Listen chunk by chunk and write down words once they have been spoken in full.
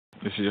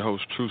This is your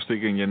host,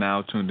 Truthseekah, and you're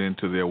now tuned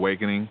into The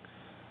Awakening.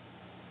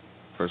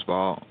 First of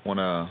all, I want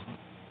to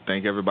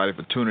thank everybody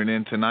for tuning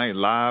in tonight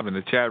live in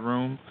the chat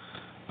room,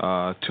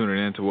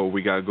 tuning in to what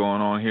we got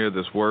going on here,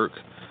 this work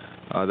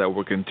that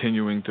we're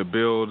continuing to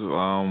build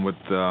with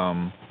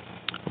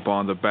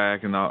upon the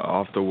back and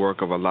off the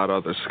work of a lot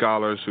of other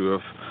scholars who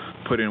have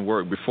put in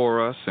work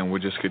before us, and we're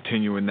just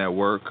continuing that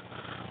work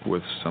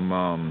with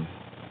some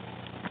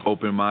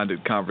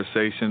open-minded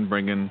conversation,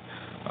 bringing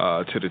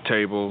to the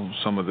table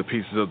some of the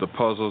pieces of the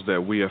puzzles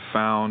that we have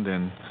found,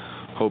 and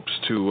hopes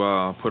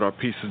to put our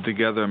pieces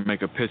together and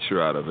make a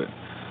picture out of it.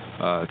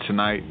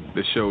 Tonight,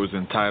 the show is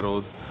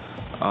entitled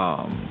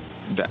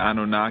The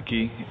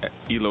Annunaki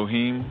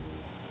Elohim,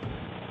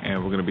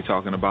 and we're going to be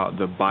talking about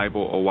the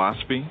Bible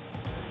Oahspe.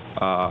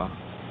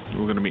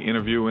 We're going to be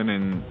interviewing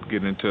and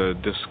getting into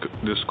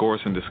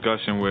discourse and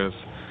discussion with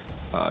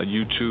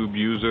YouTube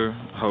user,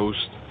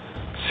 host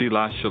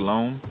Selah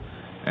Shalom,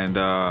 and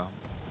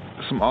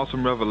some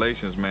awesome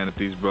revelations, man, that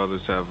these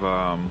brothers have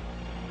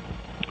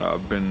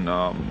been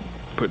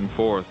putting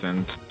forth,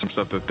 and some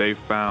stuff that they've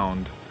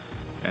found,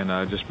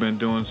 and just been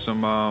doing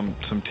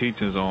some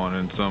teachings on,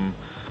 and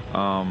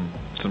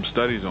some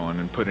studies on,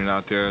 and putting it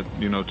out there,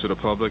 to the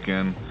public.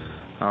 And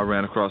I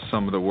ran across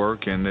some of the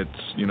work, and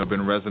it's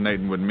been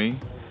resonating with me,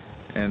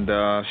 and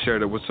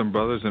shared it with some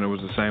brothers, and it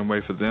was the same way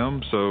for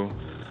them. So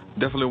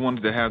definitely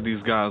wanted to have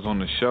these guys on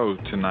the show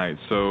tonight.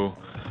 So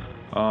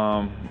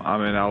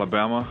I'm in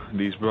Alabama.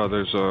 These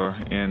brothers are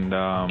in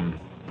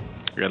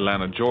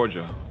Atlanta,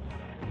 Georgia.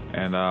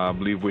 And I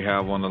believe we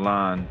have on the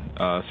line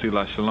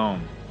Selah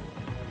Shalom.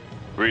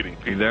 Greetings.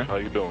 You there? How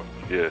you doing?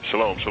 Yeah,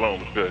 shalom.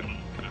 It's good.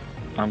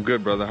 I'm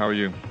good, brother. How are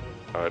you?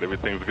 All right,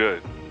 everything's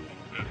good.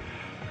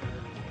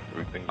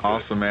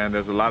 Awesome, man.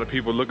 There's a lot of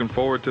people looking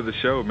forward to the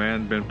show,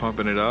 man. Been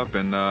pumping it up,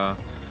 and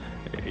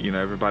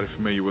everybody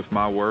familiar with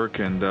my work,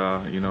 and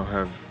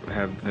have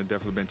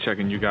definitely been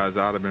checking you guys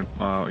out. I've been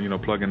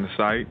plugging the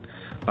site.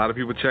 A lot of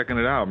people checking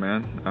it out,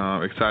 man.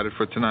 Excited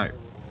for tonight.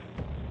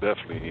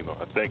 Definitely.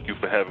 I thank you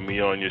for having me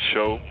on your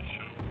show.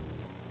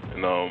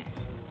 And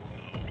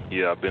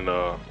I've been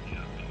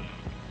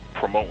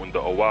promoting the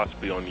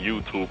Oahspe on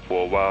YouTube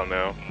for a while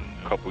now,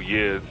 a couple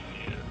years,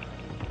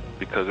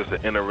 because it's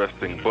an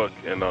interesting book,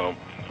 and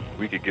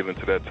we could get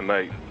into that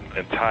tonight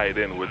and tie it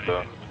in with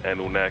the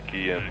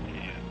Annunaki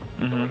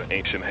and the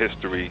ancient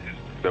history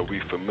that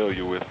we're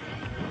familiar with.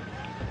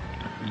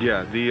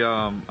 Yeah,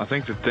 I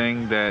think the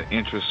thing that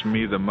interests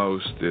me the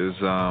most is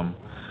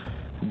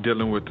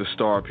dealing with the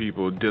star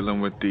people,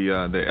 dealing with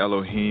the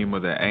Elohim, or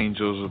the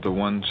angels, or the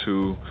ones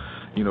who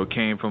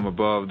came from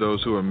above,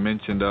 those who are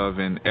mentioned of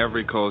in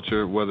every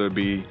culture, whether it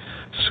be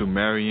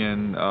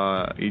Sumerian,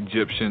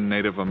 Egyptian,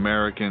 Native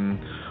American,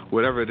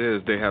 whatever it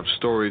is. They have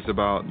stories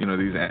about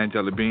these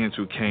angelic beings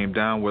who came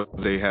down, whether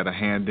they had a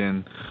hand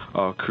in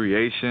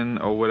creation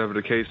or whatever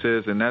the case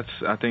is. And that's,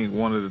 I think,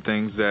 one of the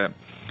things that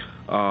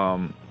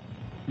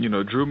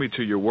drew me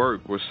to your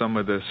work was some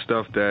of the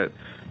stuff that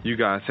you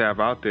guys have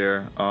out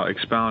there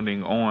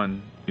expounding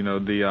on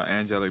the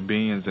angelic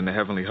beings and the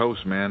heavenly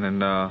hosts, man. And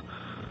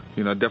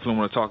definitely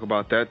want to talk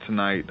about that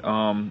tonight.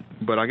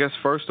 But I guess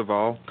first of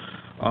all,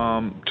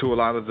 to a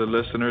lot of the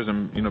listeners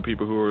and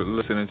people who are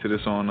listening to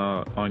this on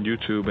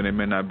YouTube, and they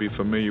may not be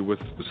familiar with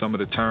some of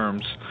the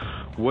terms,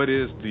 what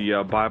is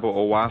the Bible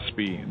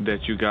Oahspe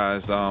that you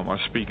guys are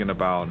speaking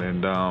about,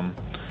 and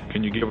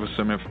can you give us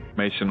some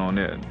information on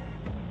it?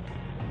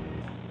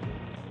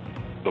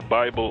 The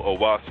Bible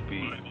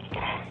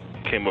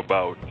Oahspe came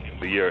about in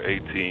the year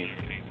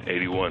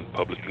 1881,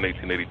 published in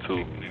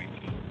 1882.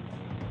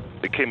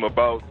 It came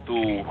about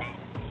through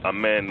a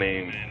man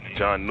named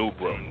John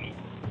Newbrough,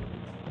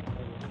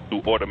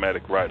 through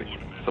automatic writing.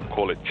 Some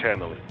call it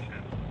channeling,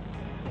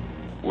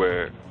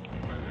 where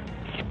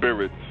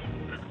spirits,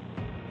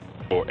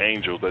 or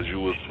angels as you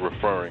was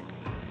referring,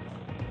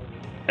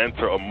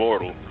 enter a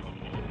mortal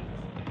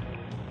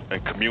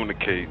and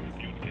communicate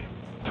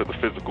to the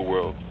physical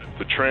world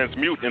to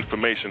transmute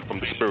information from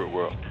the spirit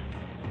world.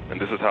 And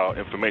this is how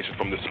information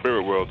from the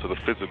spirit world to the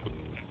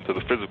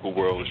physical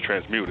world is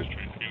transmuted,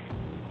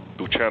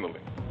 through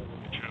channeling,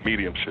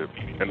 mediumship,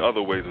 and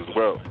other ways as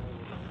well,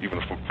 even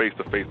from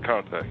face-to-face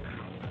contact.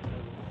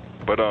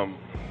 But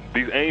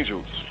these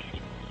angels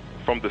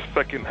from the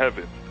second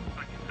heaven,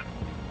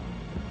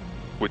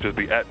 which is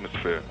the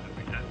atmosphere,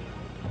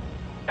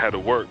 had a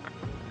work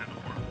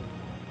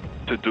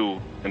to do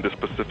in this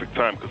specific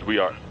time, because we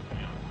are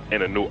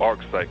in a new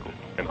arc cycle.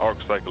 An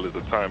arc cycle is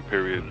a time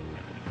period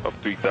of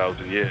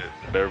 3,000 years.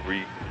 And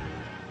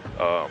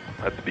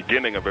at the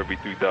beginning of every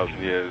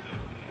 3,000 years,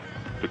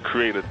 the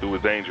Creator, through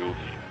His angels,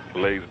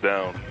 lays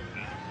down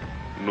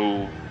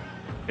new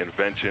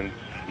inventions,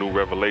 new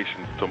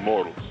revelations to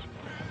mortals.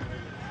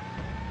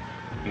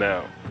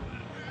 Now,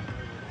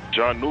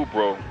 John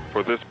Newbrough,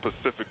 for this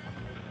specific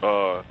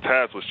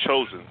task, was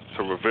chosen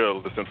to reveal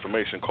this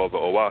information called the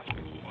Oahspe.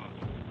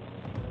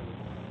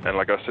 And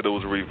like I said, it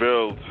was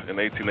revealed in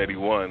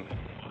 1881,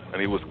 and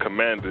he was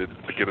commanded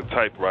to get a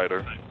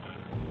typewriter,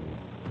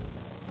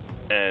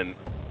 and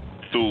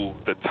through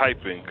the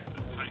typing,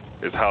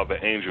 is how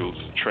the angels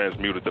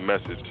transmuted the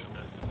message,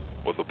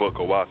 or the book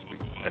Oahspe.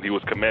 And he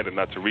was commanded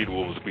not to read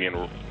what was being,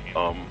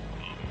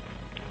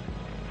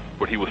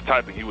 what he was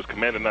typing. He was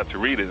commanded not to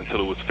read it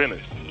until it was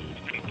finished.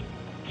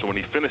 So when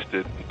he finished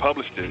it and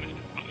published it,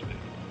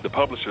 the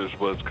publishers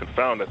was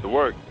confounded at the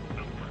work.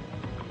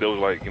 They was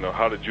like,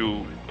 how did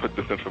you put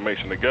this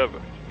information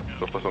together?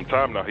 So for some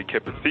time now, he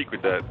kept it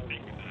secret that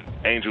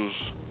angels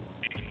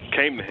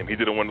came to him. He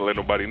didn't want to let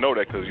nobody know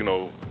that because,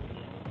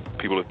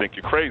 people would think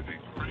you're crazy.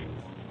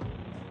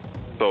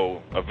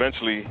 So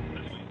eventually,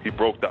 he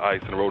broke the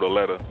ice and wrote a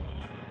letter,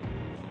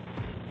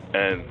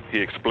 and he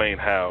explained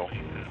how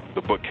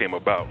the book came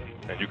about.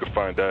 And you can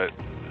find that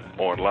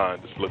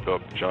online. Just look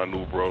up John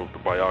Newbro, the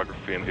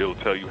biography, and he'll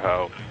tell you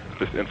how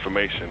this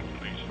information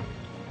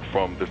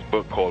from this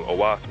book called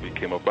Oahspe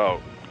came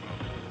about.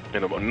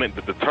 And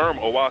the term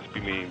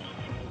Oahspe means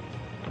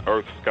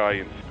earth, sky,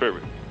 and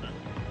spirit.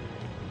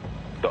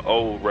 The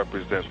O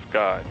represents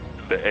sky,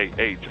 the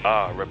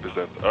AH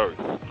represents earth,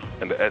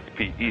 and the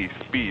SPE,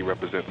 spe,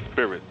 represents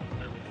spirit.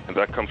 And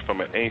that comes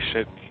from an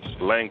ancient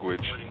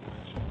language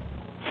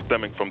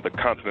stemming from the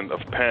continent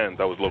of Pan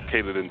that was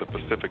located in the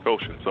Pacific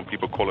Ocean. Some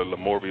people call it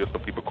Lemuria,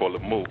 some people call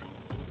it Mu.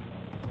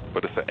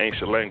 But it's an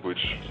ancient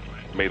language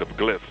made of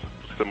glyphs,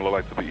 similar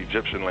like to the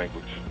Egyptian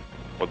language,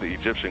 or the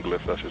Egyptian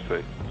glyphs, I should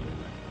say.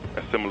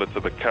 And similar to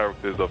the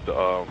characters of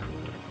the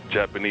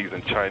Japanese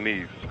and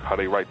Chinese, how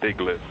they write their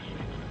glyphs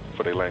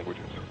for their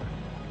languages.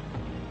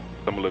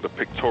 Similar to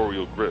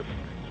pictorial glyphs.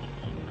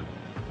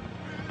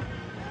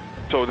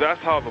 So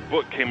that's how the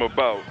book came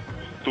about,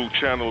 through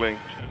channeling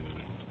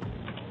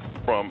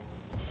from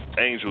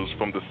angels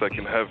from the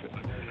second heaven.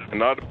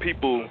 And a lot of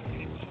people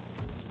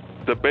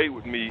debate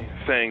with me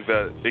saying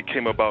that it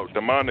came about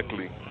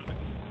demonically.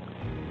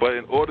 But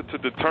in order to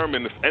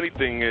determine if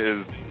anything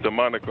is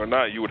demonic or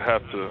not, you would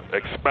have to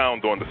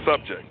expound on the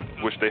subject,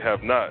 which they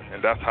have not.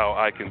 And that's how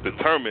I can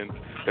determine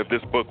if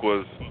this book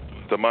was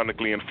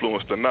demonically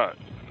influenced or not.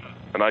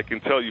 And I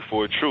can tell you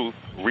for a truth,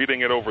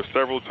 reading it over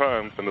several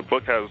times, and the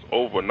book has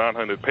over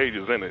 900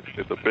 pages in it.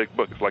 It's a big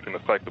book. It's like an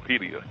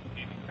encyclopedia.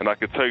 And I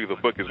can tell you the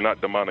book is not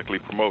demonically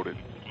promoted.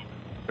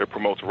 It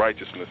promotes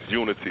righteousness,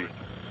 unity,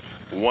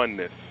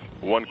 oneness,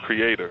 one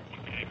creator,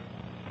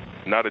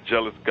 not a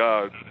jealous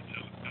God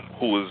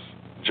who is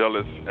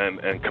jealous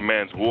and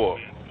commands war,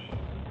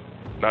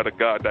 not a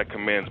God that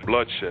commands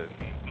bloodshed.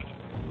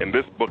 In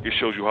this book, it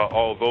shows you how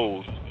all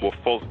those were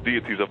false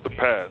deities of the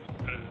past,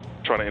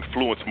 trying to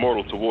influence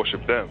mortals to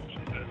worship them.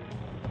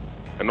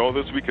 And all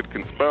this we could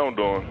expound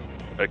on,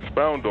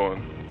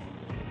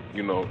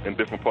 in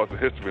different parts of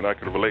history, and I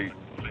could relate,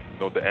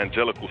 the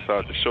angelical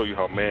side to show you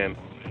how man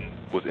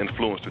was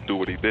influenced to do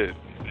what he did.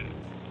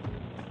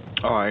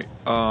 All right.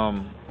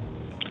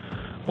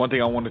 One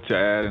thing I wanted to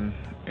add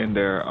in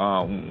there,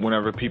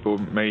 whenever people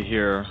may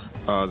hear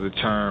the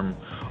term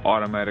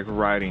automatic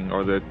writing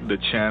or the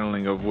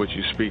channeling of what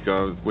you speak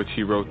of, which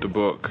he wrote the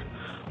book,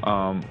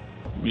 I'm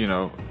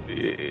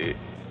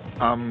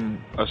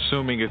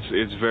assuming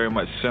it's very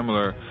much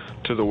similar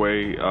to the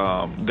way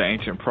the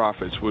ancient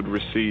prophets would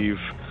receive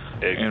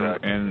and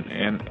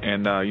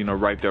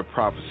write their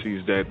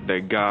prophecies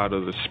that God or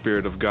the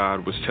Spirit of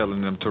God was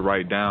telling them to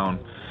write down,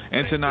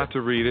 and to not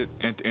to read it,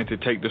 and to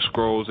take the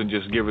scrolls and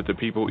just give it to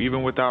people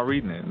even without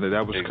reading it.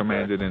 That was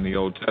commanded in the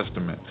Old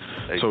Testament.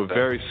 So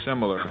very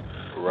similar.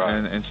 Right.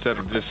 And instead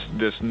of this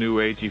new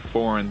agey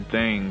foreign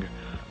thing,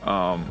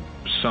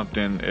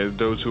 something, as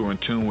those who are in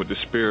tune with the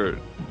Spirit,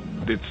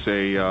 it's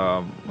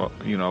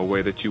a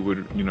way that you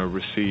would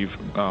receive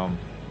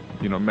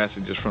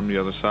messages from the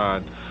other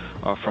side,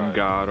 from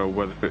God, or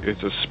whether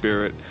it's a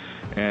spirit.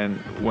 And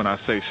when I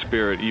say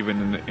spirit,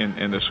 even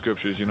in the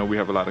scriptures, we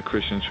have a lot of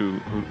Christians who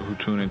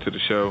tune into the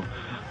show.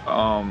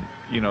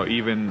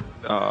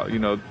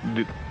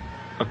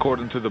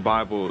 According to the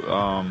Bible,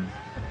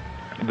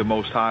 the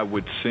Most High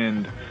would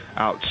send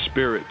out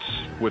spirits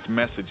with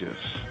messages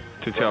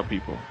to tell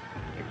people.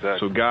 Exactly.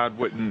 So God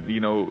wouldn't,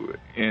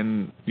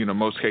 in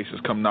most cases,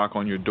 come knock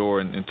on your door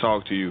and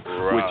talk to you,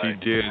 which He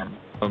did.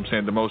 I'm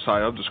saying the Most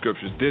High of the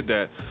Scriptures did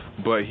that,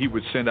 but He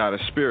would send out a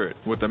spirit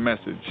with a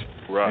message.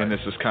 Right. And this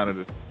is kind of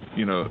the,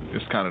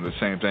 it's kind of the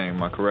same thing.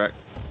 Am I correct?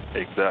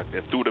 Exactly.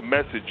 And through the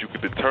message, you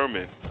could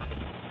determine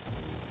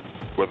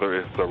whether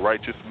it's a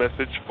righteous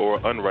message or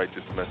an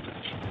unrighteous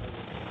message.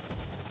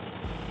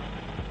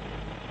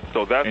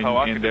 So that's how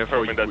I can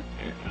determine that.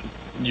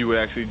 You would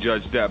actually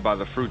judge that by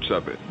the fruits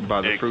of it,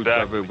 fruits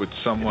of it, with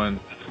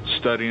someone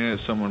studying it,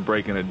 someone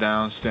breaking it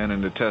down,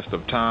 standing the test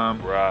of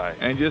time, right?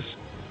 And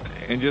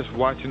just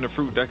watching the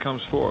fruit that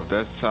comes forth.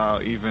 That's how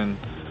even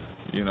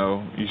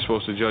you're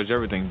supposed to judge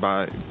everything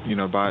by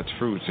its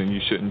fruits, and you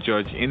shouldn't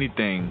judge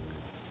anything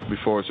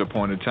before its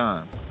appointed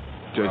time.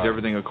 Judge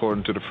everything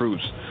according to the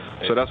fruits.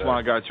 So that's why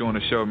I got you on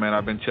the show, man.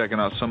 I've been checking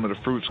out some of the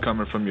fruits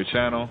coming from your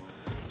channel,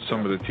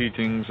 some of the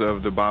teachings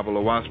of the Bible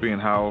of Oahspe,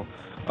 and how,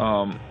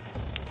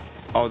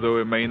 although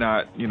it may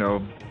not,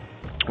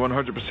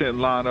 100%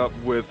 line up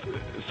with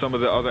some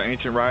of the other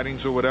ancient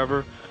writings or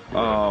whatever,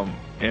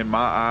 in my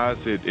eyes,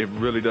 it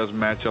really does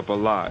match up a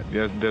lot.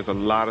 There's a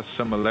lot of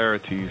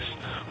similarities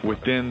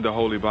within the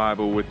Holy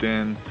Bible,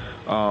 within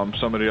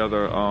some of the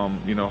other,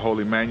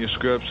 holy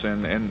manuscripts,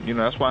 and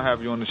that's why I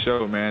have you on the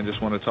show, man.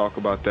 Just want to talk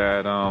about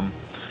that.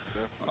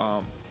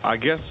 I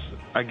guess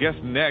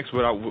next,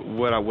 what I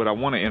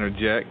want to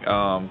interject,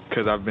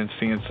 because I've been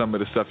seeing some of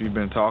the stuff you've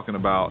been talking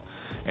about,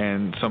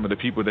 and some of the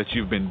people that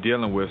you've been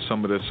dealing with,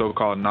 some of the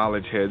so-called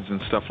knowledge heads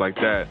and stuff like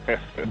that,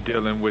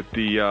 dealing with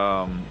the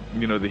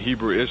the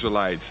Hebrew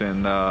Israelites,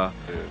 and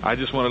I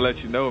just want to let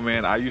you know,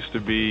 man, I used to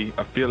be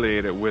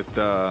affiliated with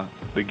the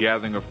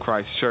Gathering of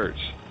Christ Church,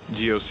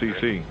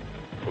 GOCC.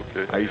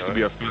 Okay. I used to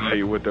be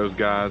affiliated with those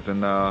guys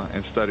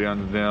and study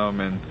under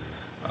them, and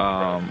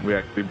we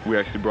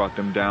actually brought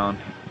them down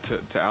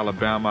to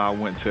Alabama. I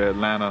went to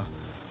Atlanta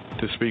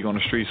to speak on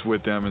the streets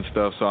with them and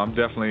stuff. So I'm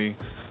definitely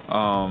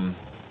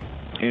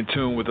in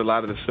tune with a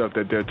lot of the stuff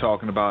that they're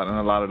talking about and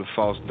a lot of the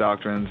false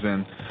doctrines.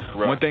 And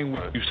one thing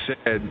what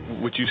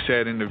you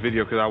said in the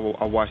video, because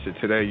I watched it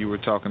today, you were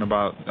talking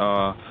about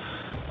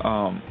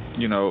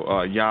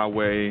Yahweh,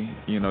 Yahweh,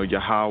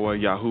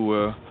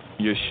 Yahuwah,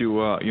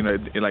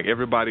 Yeshua, like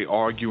everybody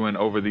arguing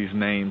over these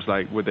names,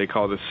 like what they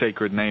call the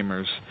sacred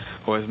namers.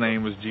 Or his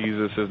name was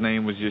Jesus, his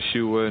name was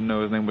Yeshua,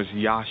 no, his name was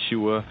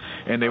Yahshua,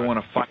 and they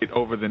want to fight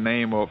over the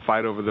name or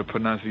fight over the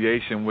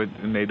pronunciation,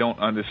 and they don't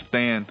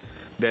understand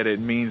that it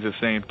means the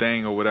same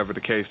thing or whatever the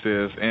case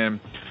is.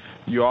 And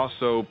you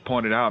also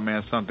pointed out,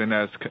 man, something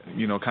that's,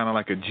 kind of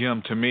like a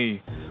gem to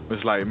me,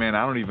 was like, man,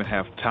 I don't even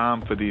have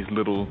time for these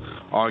little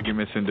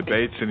arguments and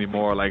debates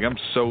anymore. Like, I'm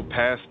so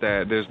past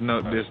that. There's no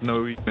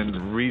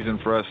even reason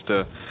for us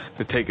to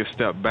take a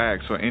step back.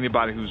 So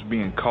anybody who's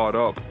being caught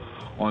up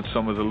on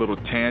some of the little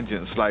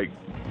tangents, like,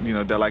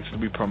 that likes to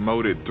be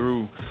promoted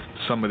through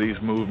some of these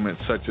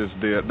movements, such as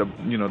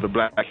the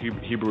Black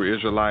Hebrew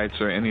Israelites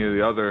or any of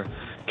the other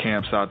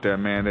camps out there,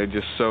 man, they're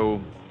just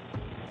so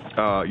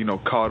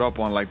caught up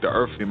on like the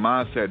earthly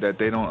mindset that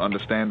they don't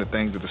understand the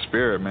things of the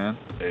spirit, man.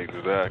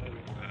 Exactly,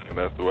 and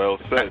that's well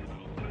said.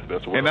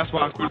 That's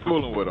why I quit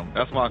fooling with them.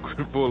 That's why I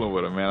quit fooling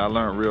with them, man. I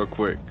learned real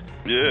quick.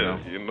 Yeah,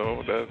 that's at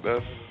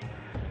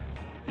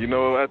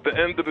the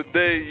end of the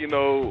day,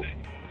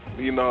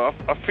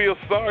 I feel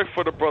sorry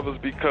for the brothers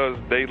because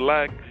they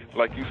lack,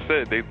 like you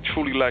said, they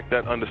truly lack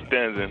that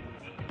understanding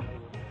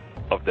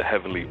of the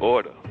heavenly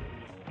order.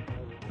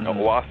 Now,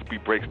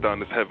 Oahspe breaks down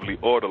this heavenly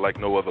order like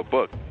no other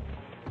book.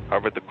 I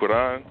read the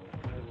Quran,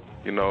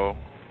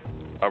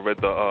 I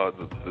read the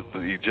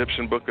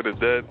Egyptian Book of the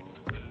Dead.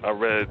 I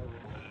read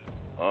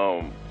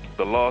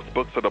the lost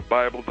books of the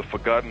Bible, the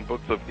forgotten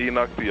books of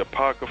Enoch, the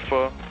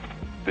Apocrypha,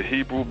 the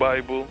Hebrew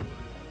Bible,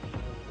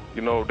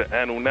 the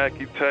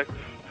Annunaki text.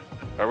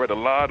 I read a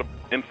lot of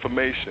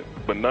information,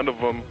 but none of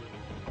them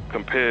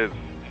compares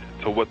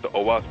to what the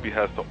Oahspe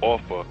has to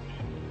offer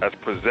as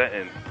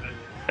presenting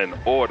an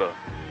order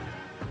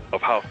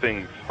of how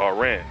things are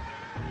ran.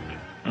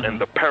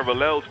 And the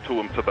parallels to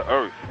them to the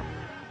earth.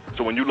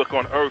 So when you look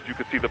on earth, you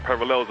can see the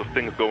parallels of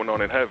things going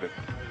on in heaven.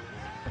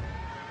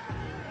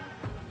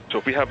 So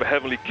if we have a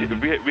heavenly,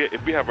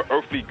 if we have an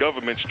earthly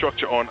government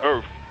structure on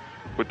earth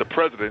with the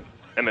president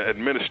and the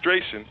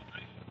administration,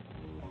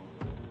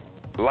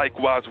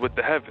 likewise with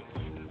the heavens.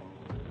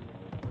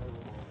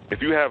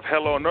 If you have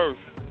hell on earth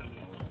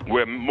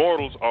where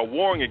mortals are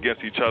warring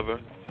against each other,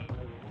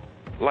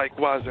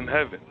 likewise in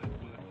heaven.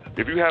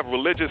 If you have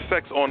religious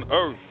sects on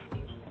earth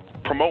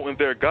promoting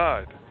their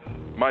God,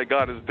 my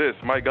God is this,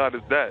 my God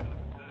is that,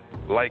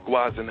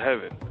 likewise in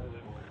heaven.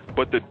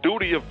 But the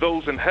duty of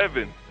those in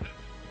heaven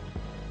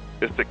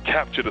is to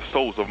capture the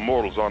souls of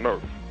mortals on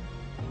earth.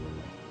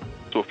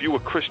 So if you were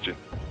Christian,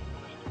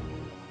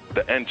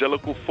 the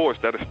angelical force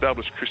that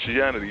established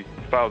Christianity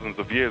thousands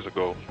of years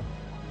ago,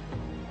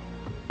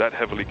 that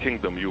heavenly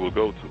kingdom you will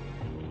go to.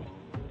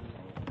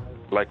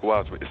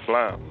 Likewise with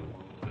Islam,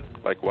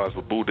 likewise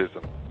with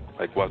Buddhism,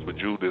 likewise with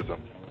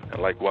Judaism,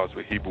 and likewise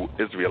with Hebrew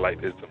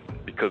Israelitism,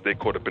 because they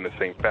caught up in the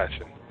same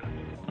fashion.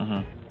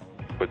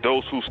 But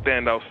those who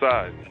stand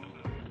outside,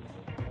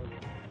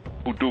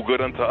 who do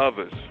good unto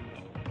others,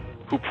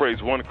 who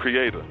praise one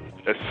Creator,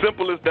 as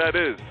simple as that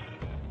is,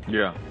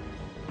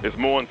 is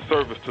more in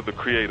service to the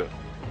Creator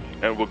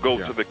and will go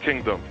to the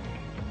kingdom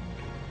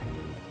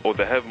or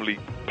the heavenly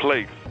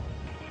place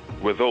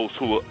where those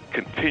who will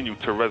continue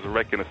to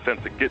resurrect in a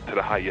sense to get to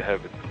the higher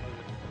heavens.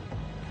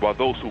 While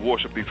those who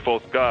worship these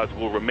false gods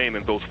will remain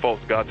in those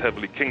false gods'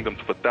 heavenly kingdoms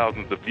for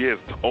thousands of years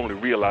to only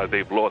realize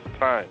they've lost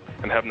time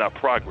and have not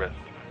progressed.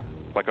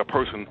 Like a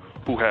person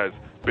who has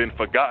been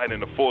forgotten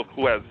in the fourth,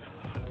 who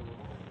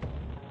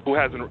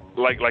hasn't,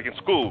 like in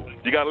school,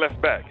 you got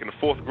left back in the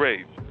fourth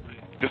grade.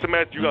 Just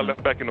imagine you got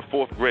left back in the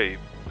fourth grade,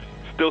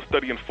 still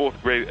studying fourth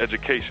grade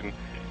education,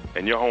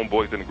 and your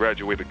homeboys didn't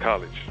graduate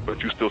college,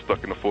 but you still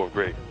stuck in the fourth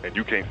grade, and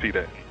you can't see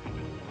that.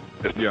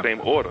 It's the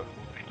same order.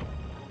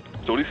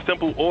 So these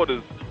simple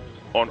orders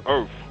on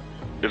earth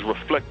is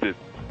reflected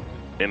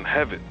in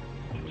heaven.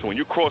 So when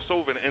you cross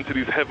over and enter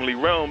these heavenly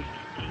realms,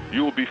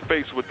 you will be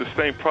faced with the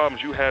same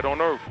problems you had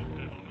on earth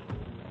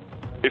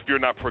if you're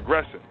not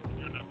progressing.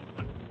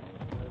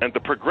 And the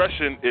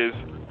progression is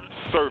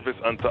service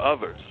unto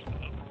others.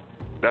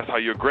 That's how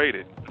you're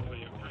graded.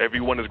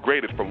 Everyone is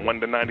graded from 1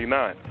 to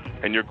 99,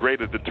 and your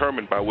grade is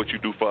determined by what you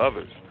do for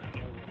others.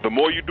 The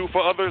more you do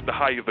for others, the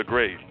higher the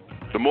grade.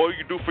 The more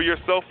you do for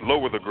yourself,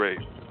 lower the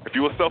grade. If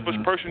you're a selfish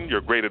person,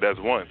 you're graded as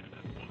 1.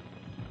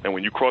 And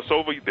when you cross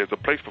over, there's a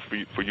place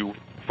for you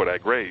for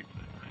that grade.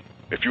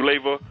 If you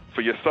labor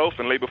for yourself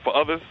and labor for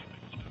others,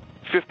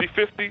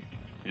 50-50,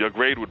 your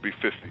grade would be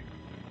 50.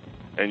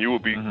 And you will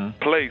be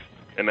placed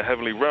in the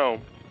heavenly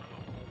realm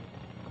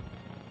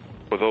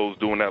for those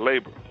doing that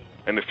labor.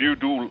 And if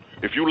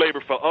you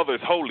labor for others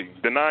wholly,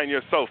 denying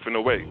yourself in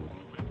a way,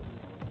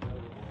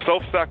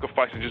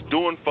 self-sacrificing, just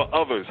doing for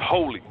others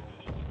wholly,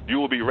 you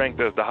will be ranked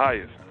as the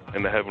highest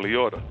in the heavenly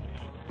order.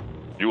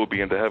 You will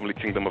be in the heavenly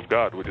kingdom of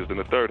God, which is in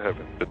the third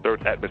heaven, the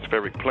third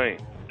atmospheric plane.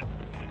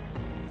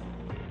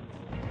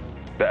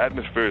 The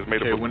atmosphere is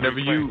made up of whenever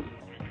three planes.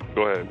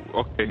 Go ahead.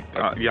 Okay.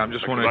 I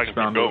just want to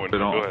expound a little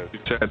bit on what you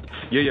said.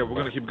 Yeah, we're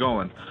going to keep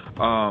going.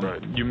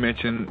 Right. You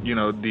mentioned,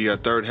 the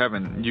third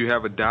heaven. You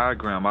have a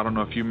diagram. I don't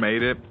know if you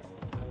made it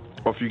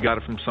or if you got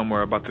it from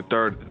somewhere about the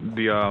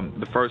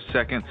first,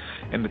 second,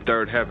 and the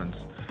third heavens.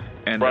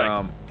 And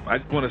right. I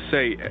just want to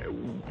say,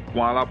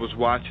 while I was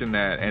watching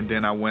that, and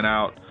then I went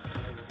out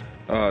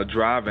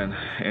driving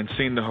and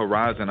seen the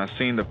horizon, I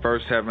seen the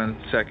first heaven,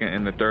 second,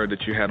 and the third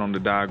that you had on the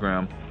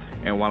diagram.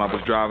 And while I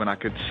was driving, I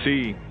could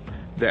see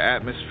the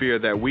atmosphere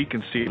that we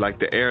can see, like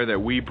the air that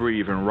we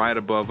breathe, and right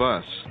above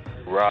us.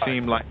 Right.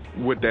 Seemed like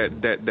with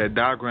that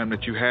diagram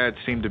that you had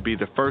seemed to be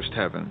the first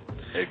heaven.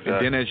 Exactly.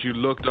 And then as you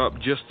looked up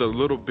just a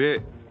little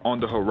bit on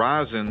the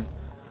horizon,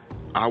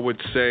 I would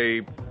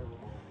say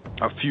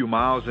a few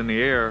miles in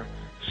the air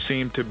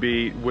seemed to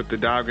be, with the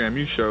diagram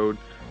you showed,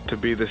 to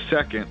be the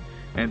second,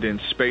 and then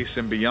space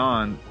and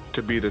beyond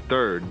to be the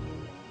third.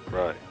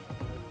 Right.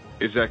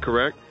 Is that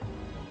correct?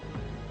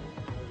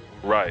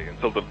 Right. And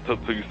so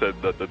you said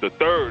the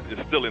third is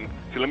still in.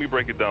 See, let me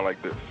break it down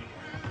like this.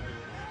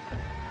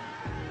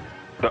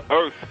 The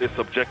earth is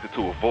subjected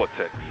to a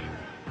vortex.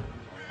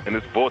 And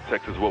this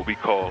vortex is what we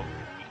call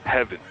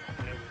heaven.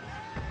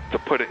 To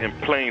put it in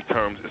plain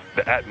terms, it's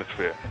the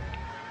atmosphere.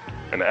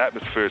 And the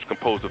atmosphere is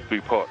composed of 3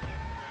 parts,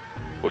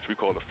 which we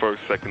call the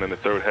first, second, and the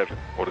third heaven.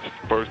 Or the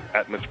first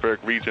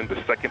atmospheric region,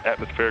 the second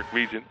atmospheric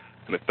region,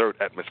 and the third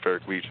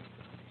atmospheric region.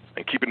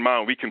 And keep in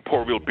mind, we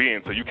corporeal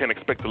beings, so you can't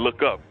expect to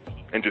look up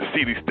and just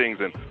see these things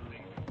and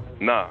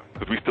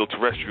because we're still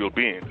terrestrial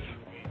beings.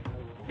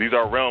 These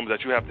are realms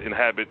that you have to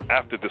inhabit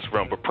after this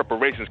realm, but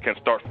preparations can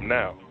start from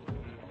now.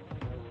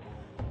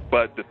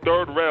 But the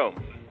third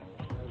realm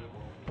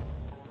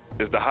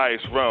is the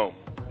highest realm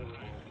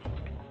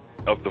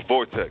of the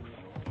vortex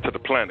to the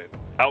planet.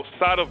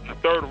 Outside of the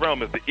third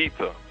realm is the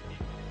ether,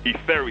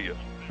 Etheria,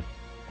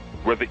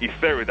 where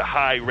the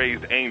high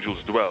raised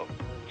angels dwell.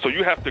 So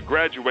you have to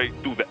graduate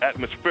through the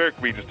atmospheric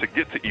regions to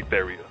get to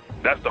Etheria.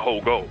 That's the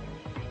whole goal.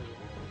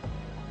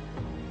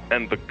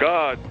 And the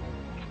God,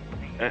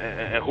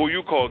 and who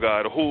you call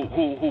God,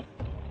 who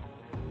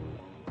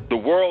the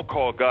world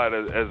call God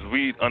as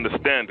we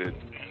understand it,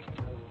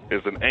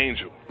 is an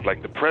angel.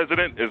 Like the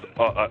president is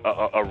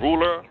a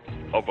ruler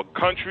of a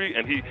country,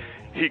 and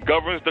he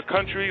governs the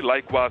country.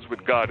 Likewise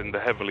with God in the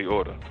heavenly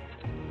order.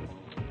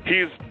 He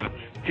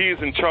is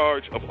in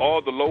charge of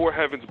all the lower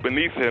heavens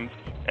beneath him,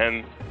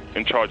 and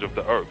in charge of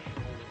the earth.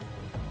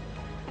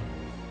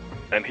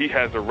 And he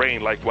has a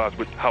reign likewise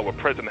with how a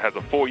president has a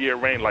 4-year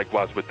reign,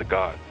 likewise with the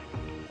gods.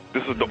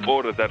 This is the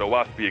order that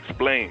Oahspe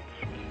explains.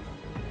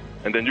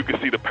 And then you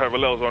can see the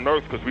parallels on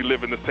earth because we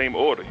live in the same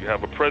order. You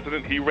have a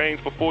president, he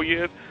reigns for 4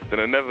 years, then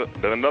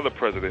another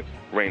president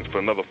reigns for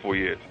another 4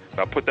 years.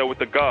 Now put that with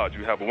the gods.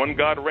 You have one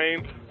god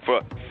reign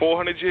for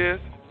 400 years,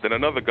 then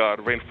another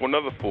god reigns for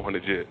another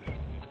 400 years.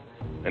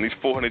 And these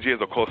 400 years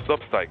are called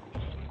subcycles.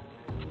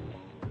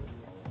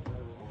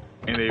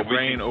 And they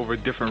reign over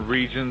different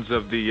regions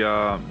of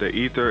the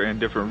ether and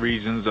different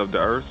regions of the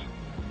earth?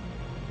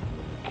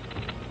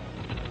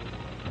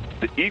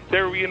 The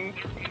Etherian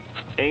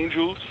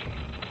angels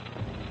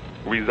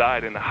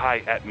reside in the high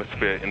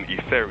atmosphere in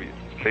Etheria.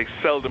 They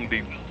seldom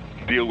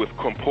deal with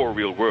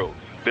corporeal worlds.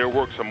 Their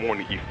works are more in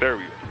the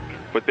Etheria.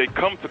 But they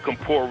come to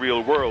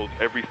corporeal worlds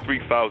every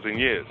 3,000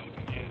 years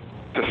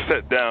to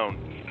set down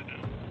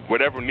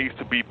whatever needs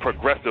to be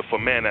progressive for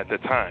man at the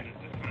time.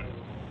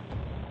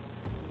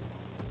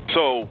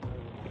 So,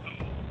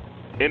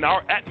 in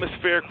our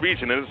atmospheric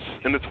region,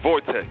 in its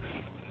vortex,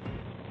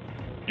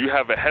 you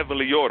have a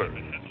heavenly order.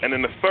 And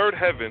in the third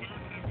heaven,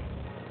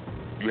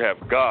 you have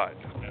God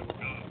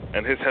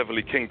and his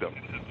heavenly kingdom.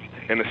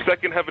 In the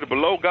second heaven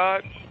below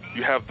God,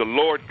 you have the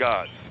Lord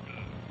gods,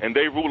 and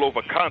they rule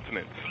over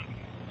continents.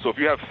 So if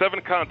you have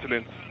 7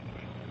 continents,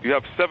 you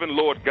have 7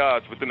 Lord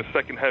gods within the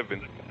second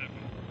heaven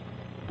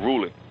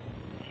ruling.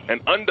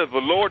 And under the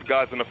Lord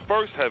gods in the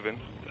first heaven,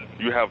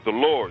 you have the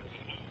lords.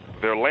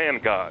 They're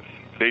land gods.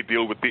 They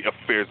deal with the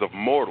affairs of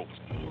mortals.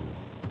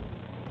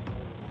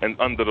 And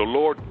under the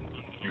Lord,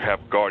 you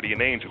have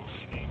guardian angels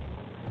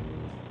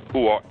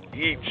who are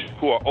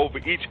over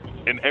each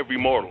and every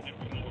mortal.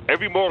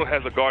 Every mortal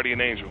has a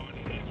guardian angel,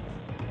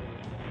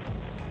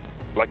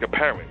 like a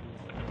parent.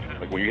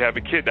 Like when you have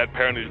a kid, that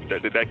parent is,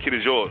 that kid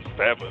is yours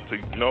forever. So,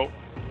 you know.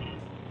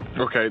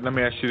 Okay, let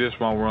me ask you this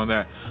while we're on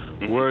that.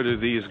 Mm-hmm. Where do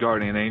these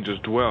guardian angels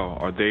dwell?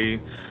 Are they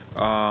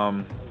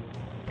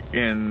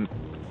in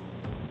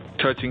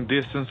touching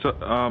distance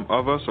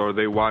of us, or are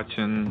they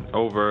watching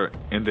over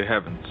in the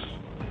heavens?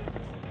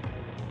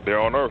 They're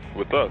on earth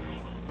with us,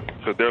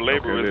 because their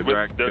labor is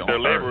with, their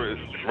labor is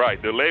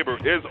right. Their labor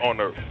is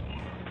on earth.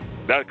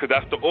 Because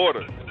that's the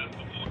order.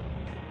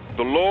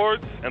 The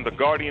lords and the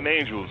guardian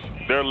angels,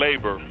 their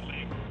labor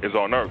is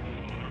on earth.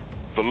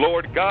 The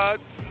Lord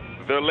gods,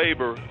 their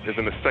labor is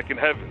in the second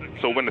heaven.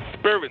 So when the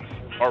spirits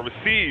are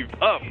received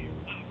up,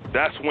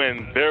 that's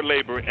when their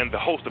labor and the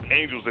host of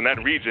angels in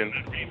that region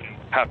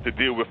have to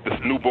deal with the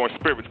newborn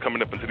spirits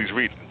coming up into these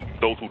regions,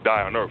 those who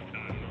die on earth.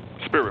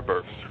 Spirit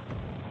births.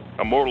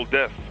 A mortal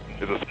death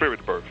is a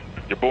spirit birth.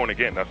 You're born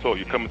again, that's all.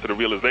 You come into the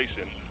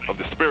realization of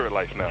the spirit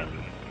life now.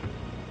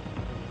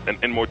 And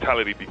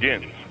immortality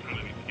begins,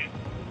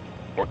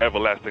 or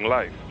everlasting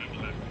life.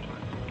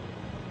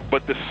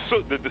 But the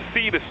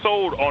seed is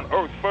sowed on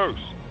earth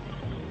first.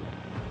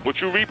 What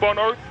you reap on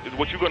earth is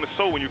what you're going to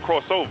sow when you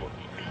cross over.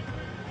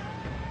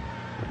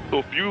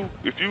 So if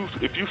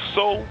you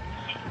sow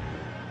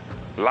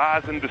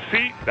lies and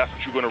deceit, that's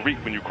what you're going to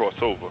reap when you cross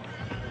over.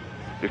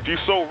 If you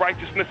sow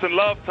righteousness and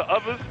love to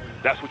others,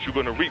 that's what you're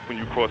going to reap when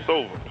you cross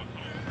over.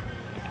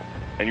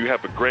 And you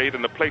have a grade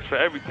and a place for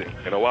everything.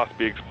 And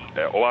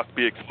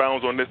Oahspe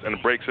expounds on this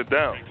and breaks it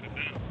down.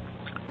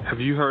 Have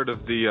you heard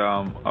of the,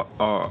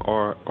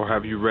 or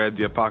have you read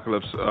the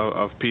Apocalypse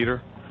of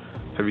Peter?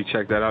 Have you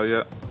checked that out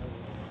yet?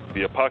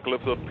 The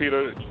Apocalypse of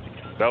Peter,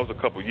 that was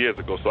a couple years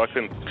ago, so I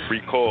couldn't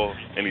recall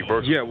any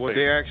verses. Yeah, well,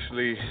 they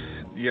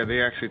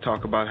actually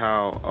talk about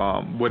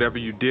how whatever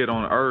you did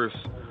on earth,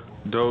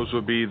 those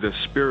will be the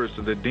spirits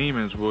of the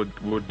demons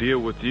will deal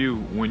with you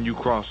when you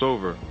cross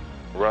over.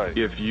 Right.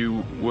 If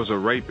you was a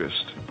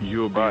rapist,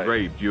 you'll be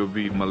raped. You'll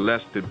be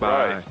molested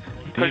by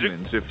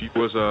demons. If you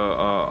was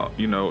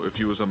if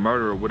you was a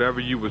murderer, whatever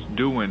you was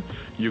doing,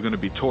 you're going to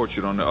be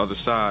tortured on the other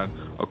side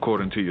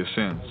according to your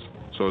sins.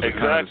 So it's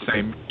kind of the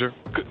same.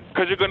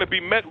 Because you're going to be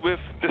met with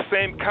the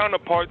same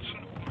counterparts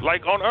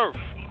like on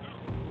earth.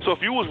 So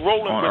if you was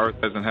rolling on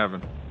earth as in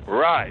heaven.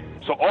 Right.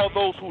 So all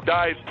those who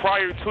died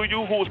prior to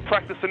you, who was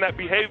practicing that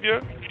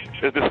behavior,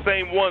 is the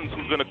same ones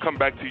who's going to come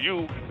back to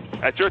you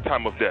at your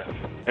time of death,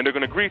 and they're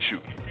going to greet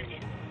you.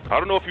 I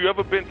don't know if you've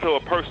ever been to a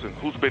person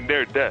who's been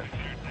near death.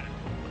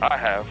 I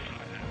have.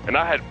 And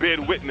I had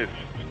been witness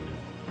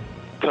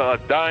to a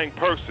dying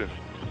person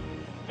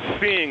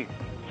seeing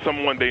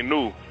someone they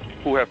knew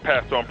who have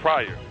passed on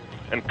prior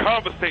and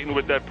conversating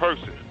with that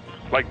person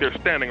like they're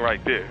standing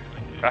right there.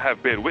 I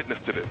have been witness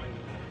to this.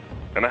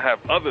 And I have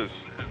others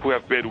who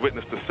have been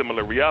witness to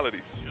similar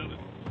realities.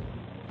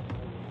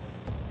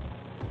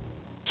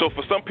 So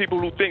for some people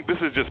who think this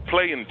is just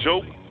play and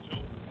joke,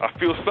 I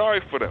feel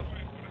sorry for them.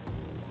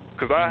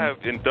 Because I have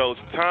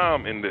indulged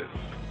time in this,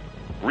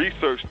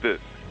 researched this,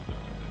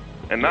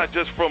 and not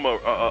just from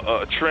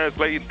a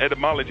translating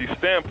etymology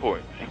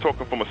standpoint. I'm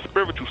talking from a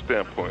spiritual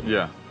standpoint.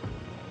 Yeah.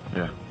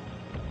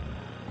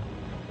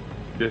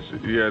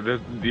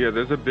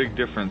 There's a big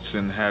difference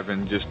in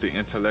having just the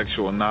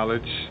intellectual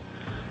knowledge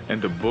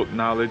and the book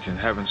knowledge and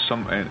having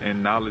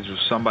and knowledge of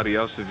somebody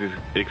else's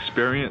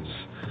experience,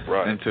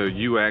 until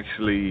you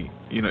actually,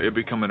 it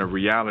becoming a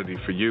reality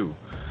for you.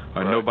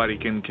 Nobody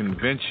can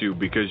convince you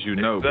because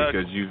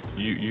because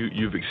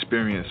you've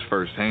experienced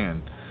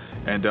firsthand.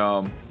 And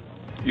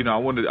I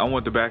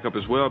wanted to back up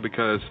as well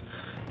because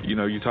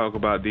you talk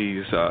about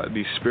these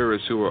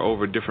spirits who are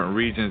over different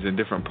regions and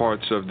different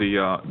parts of the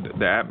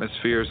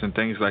atmospheres and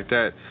things like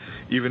that.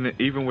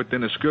 Even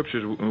within the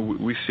scriptures,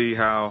 we see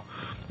how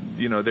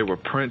they were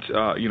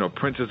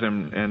princes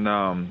and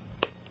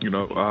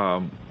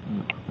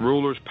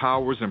rulers,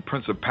 powers, and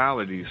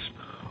principalities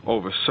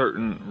over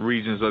certain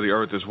regions of the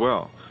earth as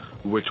well,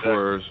 which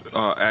were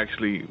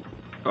actually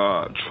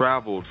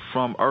traveled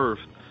from earth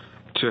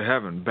to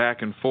heaven,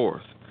 back and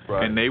forth.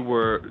 Right. And they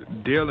were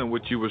dealing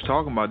with, you was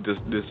talking about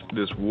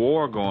this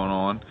war going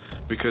on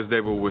because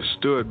they were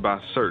withstood by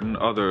certain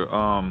other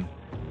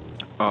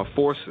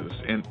forces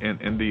in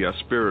the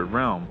spirit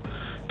realm.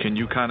 Can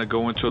you kind of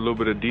go into a little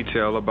bit of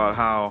detail about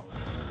how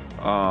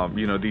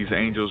these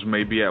angels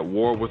may be at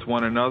war with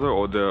one another,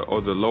 or the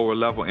lower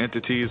level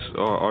entities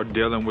are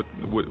dealing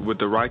with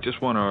the righteous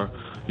one, or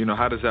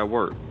how does that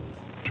work?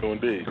 True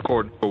indeed.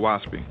 According to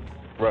Oahspe.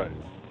 Right.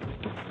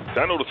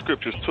 I know the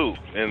scriptures too,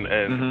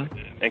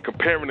 and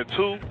comparing the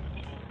two,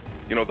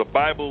 the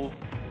Bible,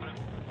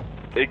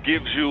 it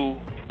gives you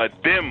a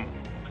dim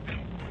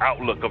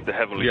outlook of the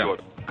heavenly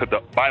order, because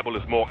the Bible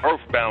is more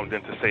earthbound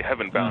than to say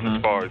heavenbound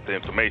as far as the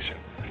information.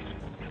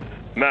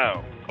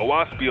 Now,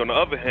 Oahspe, on the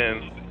other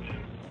hand,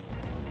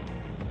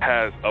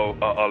 has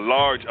a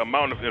large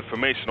amount of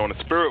information on the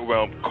spirit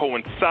realm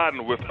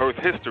coinciding with earth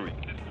history,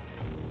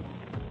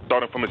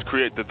 starting from the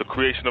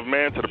creation of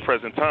man to the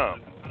present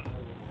time.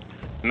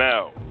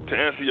 Now, to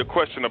answer your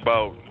question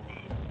about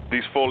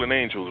these fallen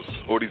angels,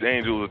 or these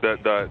angels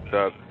that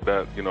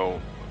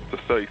to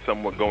say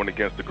somewhat going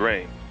against the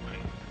grain,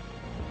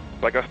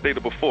 Like I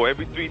stated before,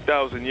 every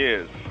 3,000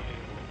 years,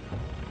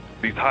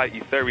 these high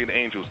Etherian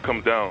angels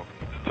come down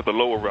to the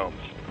lower realms,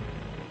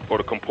 or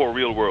the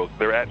corporeal world,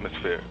 their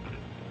atmosphere.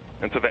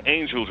 And to the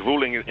angels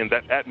ruling in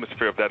that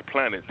atmosphere of that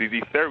planet, these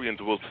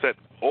Etherians will set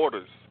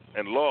orders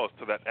and laws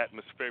to that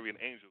atmospherian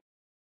angel.